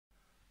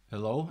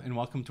Hello and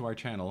welcome to our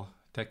channel,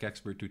 Tech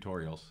Expert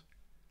Tutorials.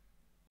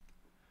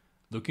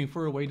 Looking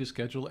for a way to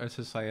schedule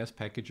SSIS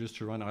packages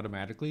to run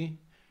automatically?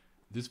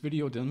 This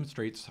video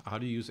demonstrates how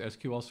to use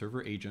SQL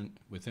Server Agent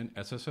within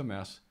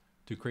SSMS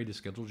to create a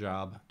scheduled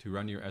job to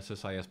run your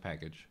SSIS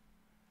package.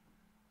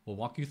 We'll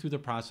walk you through the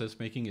process,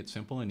 making it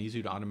simple and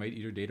easy to automate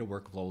either data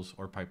workflows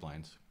or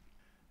pipelines.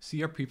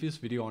 See our previous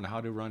video on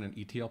how to run an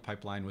ETL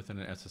pipeline within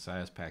an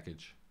SSIS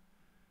package.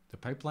 The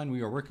pipeline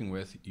we are working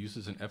with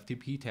uses an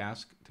FTP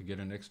task to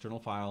get an external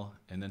file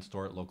and then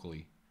store it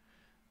locally.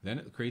 Then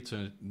it creates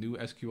a new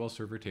SQL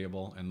Server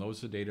table and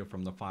loads the data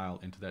from the file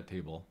into that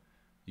table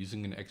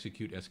using an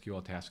execute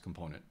SQL task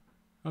component.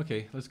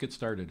 Okay, let's get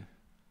started.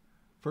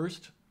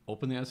 First,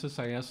 open the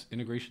SSIS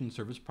integration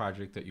service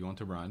project that you want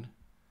to run.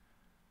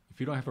 If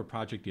you don't have a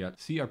project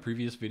yet, see our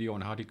previous video on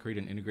how to create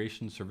an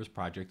integration service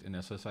project in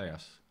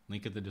SSIS,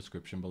 link in the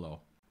description below.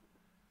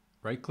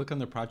 Right-click on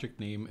the project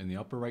name in the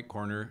upper right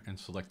corner and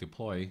select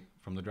Deploy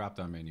from the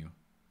drop-down menu.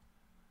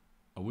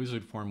 A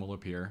wizard form will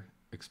appear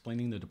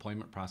explaining the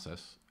deployment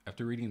process.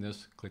 After reading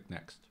this, click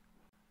Next.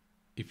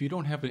 If you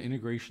don't have an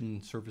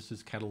integration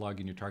services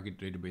catalog in your target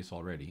database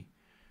already,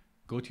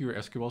 go to your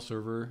SQL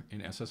Server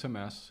in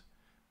SSMS,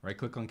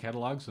 right-click on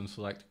Catalogs and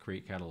select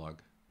Create Catalog.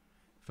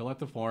 Fill out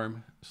the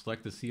form,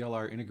 select the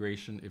CLR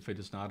integration if it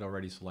is not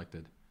already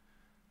selected.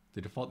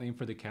 The default name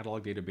for the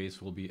catalog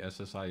database will be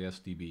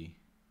SSIS-DB.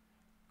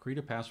 Create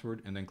a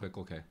password and then click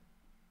OK.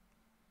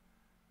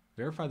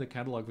 Verify the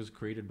catalog was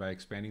created by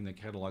expanding the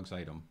catalog's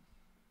item.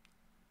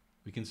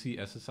 We can see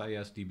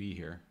SSIS-DB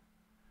here.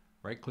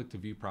 Right-click to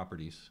view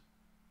properties.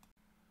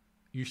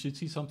 You should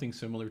see something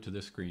similar to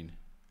this screen.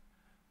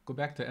 Go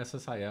back to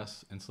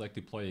SSIS and select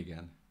Deploy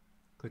again.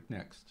 Click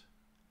Next.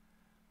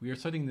 We are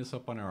setting this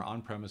up on our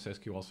on-premise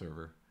SQL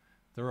server.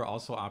 There are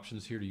also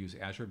options here to use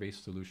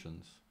Azure-based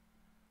solutions.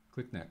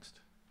 Click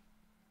Next.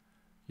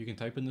 You can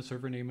type in the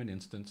server name and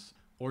instance,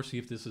 or see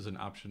if this is an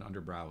option under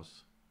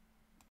Browse.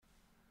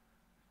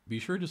 Be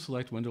sure to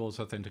select Windows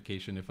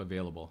Authentication if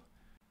available.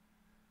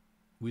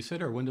 We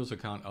set our Windows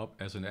account up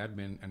as an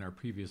admin in our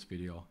previous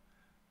video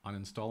on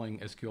installing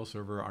SQL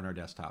Server on our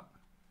desktop.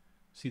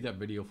 See that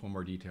video for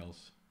more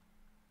details.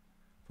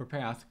 For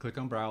path, click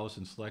on Browse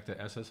and select the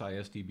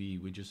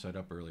SSIS-DB we just set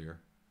up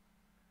earlier.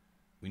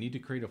 We need to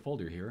create a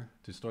folder here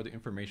to store the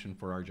information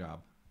for our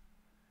job.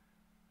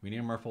 We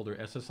name our folder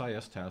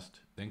SSIS Test,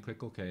 then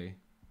click OK,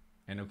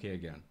 and OK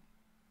again.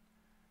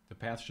 The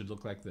path should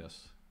look like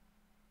this.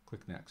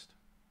 Click Next.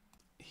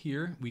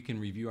 Here we can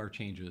review our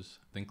changes,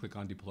 then click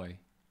on Deploy.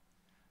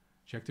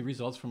 Check the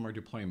results from our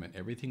deployment.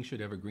 Everything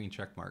should have a green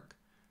check mark.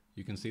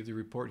 You can save the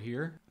report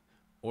here,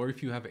 or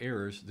if you have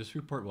errors, this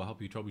report will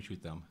help you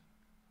troubleshoot them.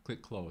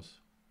 Click Close.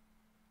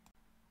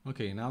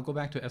 Okay, now go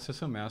back to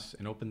SSMS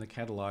and open the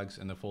catalogs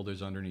and the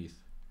folders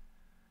underneath.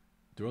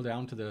 Drill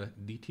down to the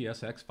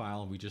DTSX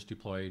file we just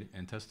deployed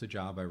and test the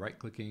job by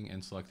right-clicking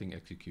and selecting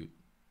Execute.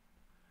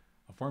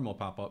 A form will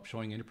pop up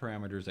showing any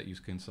parameters that you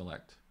can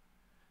select.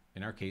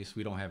 In our case,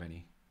 we don't have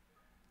any.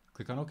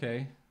 Click on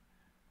OK.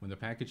 When the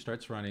package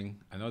starts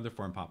running, another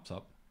form pops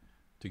up.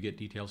 To get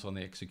details on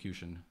the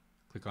execution,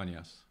 click on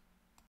Yes.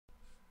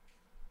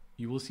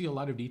 You will see a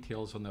lot of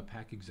details on the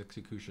package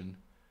execution,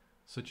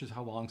 such as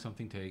how long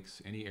something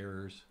takes, any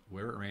errors,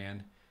 where it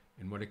ran,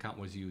 and what account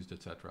was used,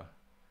 etc.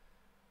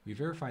 We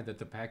verified that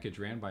the package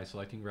ran by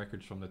selecting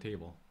records from the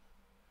table.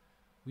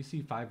 We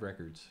see 5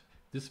 records.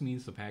 This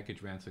means the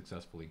package ran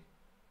successfully.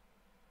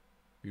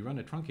 We run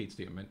a truncate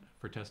statement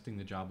for testing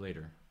the job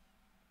later.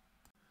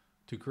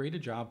 To create a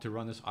job to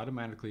run this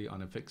automatically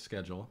on a fixed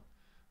schedule,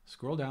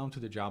 scroll down to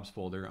the Jobs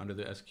folder under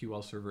the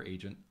SQL Server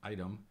Agent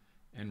item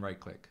and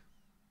right-click.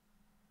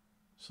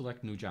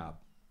 Select New Job.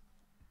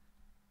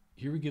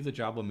 Here we give the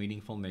job a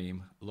meaningful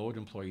name, Load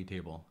Employee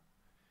Table.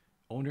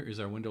 Owner is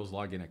our Windows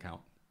login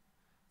account.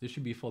 This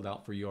should be filled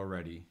out for you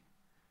already.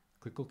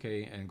 Click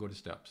OK and go to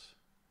Steps.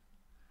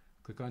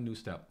 Click on New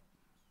Step.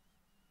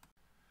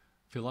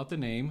 Fill out the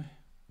name.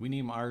 We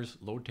name ours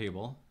Load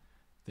Table,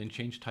 then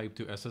change type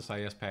to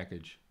SSIS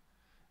Package.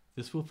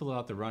 This will fill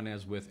out the Run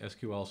as with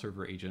SQL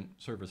Server Agent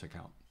service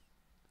account.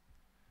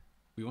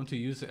 We want to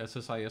use the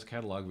SSIS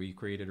catalog we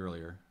created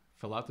earlier.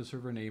 Fill out the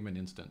server name and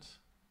instance.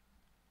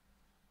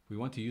 We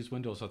want to use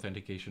Windows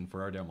Authentication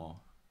for our demo.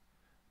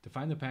 To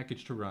find the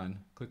package to run,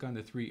 click on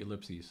the 3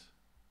 ellipses.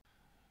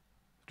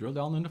 Drill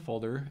down in the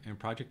folder and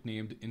project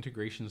named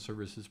Integration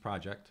Services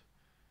Project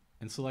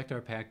and select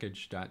our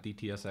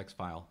package.dtsx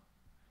file.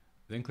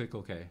 Then click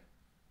OK.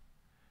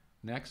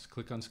 Next,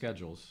 click on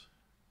Schedules.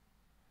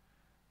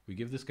 We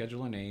give the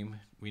schedule a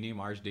name. We name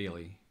ours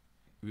Daily.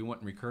 We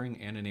want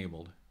recurring and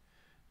enabled.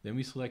 Then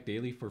we select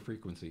Daily for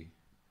frequency.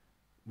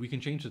 We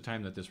can change the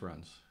time that this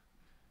runs.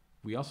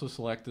 We also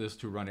select this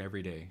to run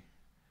every day.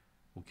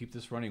 We'll keep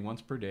this running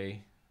once per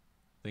day,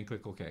 then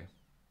click OK.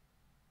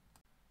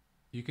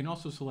 You can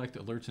also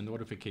select alerts and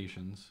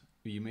notifications.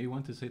 You may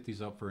want to set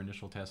these up for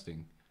initial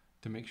testing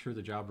to make sure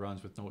the job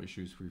runs with no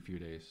issues for a few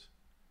days.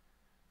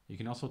 You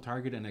can also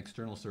target an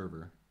external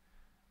server.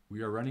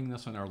 We are running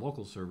this on our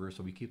local server,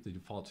 so we keep the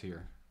defaults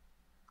here.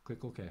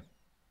 Click OK.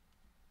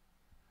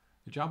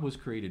 The job was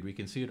created. We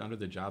can see it under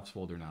the Jobs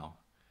folder now.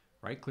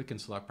 Right-click and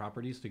select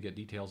Properties to get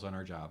details on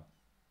our job.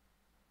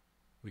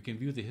 We can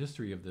view the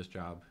history of this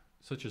job,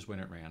 such as when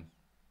it ran.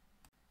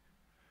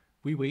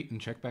 We wait and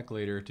check back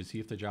later to see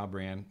if the job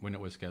ran when it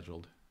was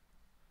scheduled.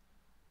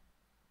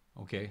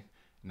 Okay,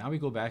 now we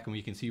go back and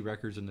we can see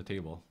records in the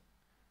table.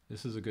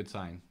 This is a good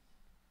sign.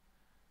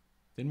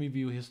 Then we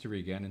view history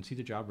again and see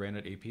the job ran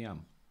at 8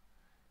 p.m.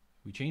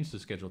 We changed the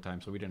schedule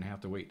time so we didn't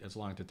have to wait as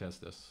long to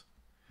test this.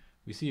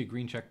 We see a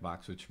green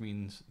checkbox, which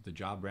means the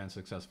job ran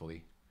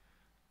successfully.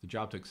 The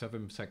job took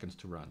 7 seconds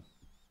to run.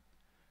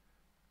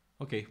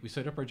 Okay, we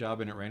set up our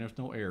job and it ran with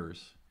no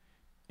errors.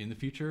 In the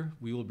future,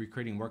 we will be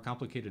creating more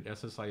complicated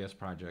SSIS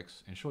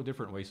projects and show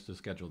different ways to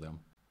schedule them.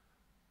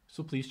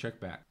 So please check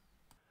back.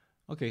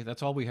 Okay,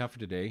 that's all we have for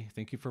today.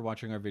 Thank you for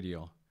watching our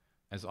video.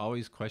 As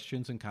always,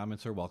 questions and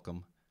comments are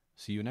welcome.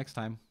 See you next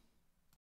time.